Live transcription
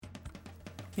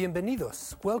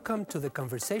Bienvenidos. Welcome to the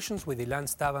Conversations with Ilan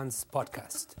Stavans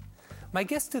podcast. My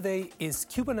guest today is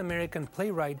Cuban-American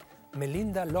playwright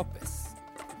Melinda L+pez.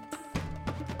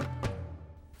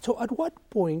 So at what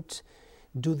point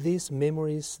do these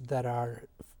memories that are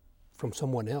from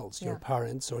someone else, your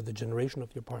parents or the generation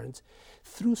of your parents,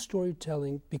 through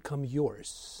storytelling become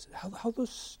yours?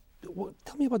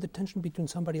 Tell me about the tension between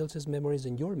somebody else's memories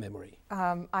and your memory.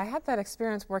 I had that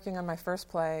experience working on my first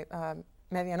play,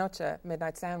 Medianoche,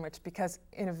 Midnight Sandwich, because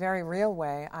in a very real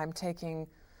way, I'm taking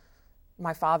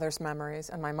my father's memories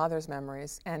and my mother's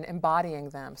memories and embodying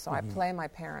them. So I play my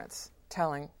parents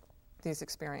telling these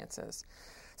experiences.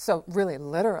 So really,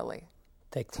 literally,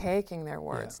 taking their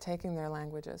words, taking their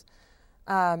languages.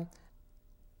 In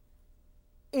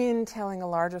telling a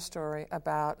larger story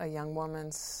about a young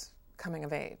woman's coming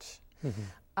of age.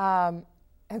 And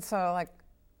so,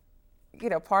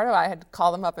 part of it, I had to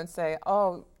call them up and say,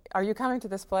 oh, are you coming to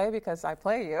this play because I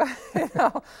play you?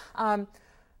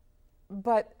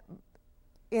 But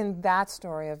in that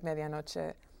story of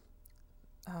Medianoche,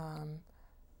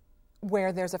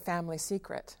 where there's a family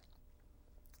secret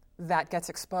that gets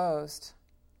exposed,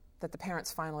 that the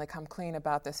parents finally come clean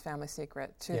about this family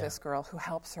secret to this girl who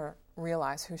helps her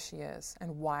realize who she is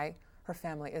and why her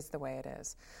family is the way it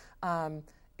is.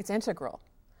 It's integral,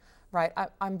 right?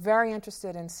 I'm very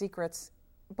interested in secrets,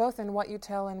 both in what you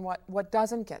tell and what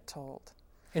doesn't get told.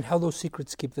 And how those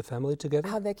secrets keep the family together?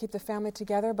 How they keep the family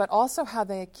together, but also how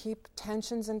they keep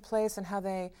tensions in place and how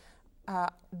they,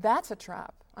 that's a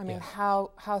trap. I mean, how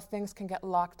things can get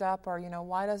locked up or,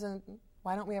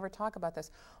 why don't we ever talk about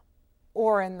this?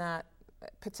 Or in that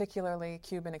particularly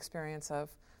Cuban experience of,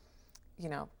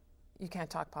 you can't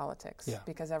talk politics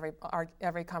because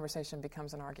every conversation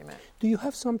becomes an argument. Do you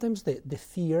have sometimes the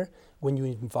fear when you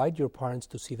invite your parents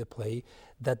to see the play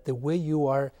that the way you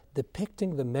are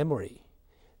depicting the memory,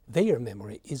 their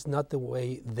memory, is not the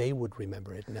way they would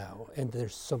remember it now, and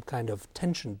there's some kind of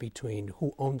tension between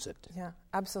who owns it? Yeah,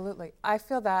 absolutely. I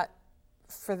feel that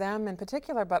for them in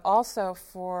particular, but also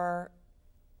for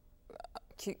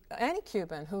any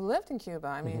Cuban who lived in Cuba.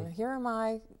 I mean, here am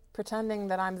I pretending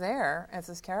that I'm there as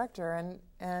this character,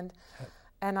 and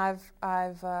I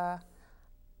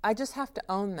just have to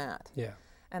own that. Yeah.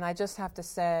 And I just have to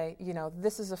say,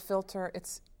 this is a filter.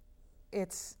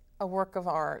 It's a work of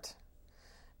art,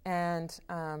 and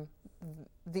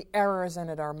the errors in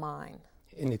it are mine.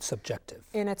 And it's subjective.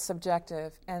 And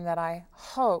that I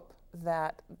hope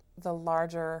that the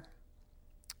larger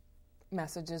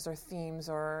messages or themes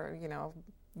or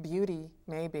beauty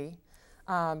maybe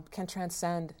can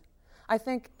transcend. I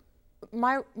think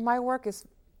my work is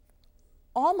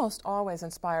almost always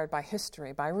inspired by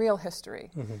history, by real history.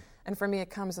 And for me it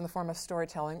comes in the form of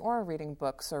storytelling or reading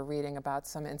books or reading about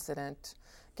some incident,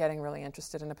 getting really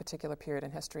interested in a particular period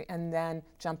in history and then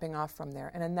jumping off from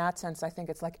there. And in that sense I think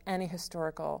it's like any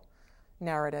historical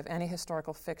narrative, any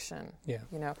historical fiction.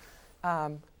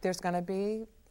 There's going to be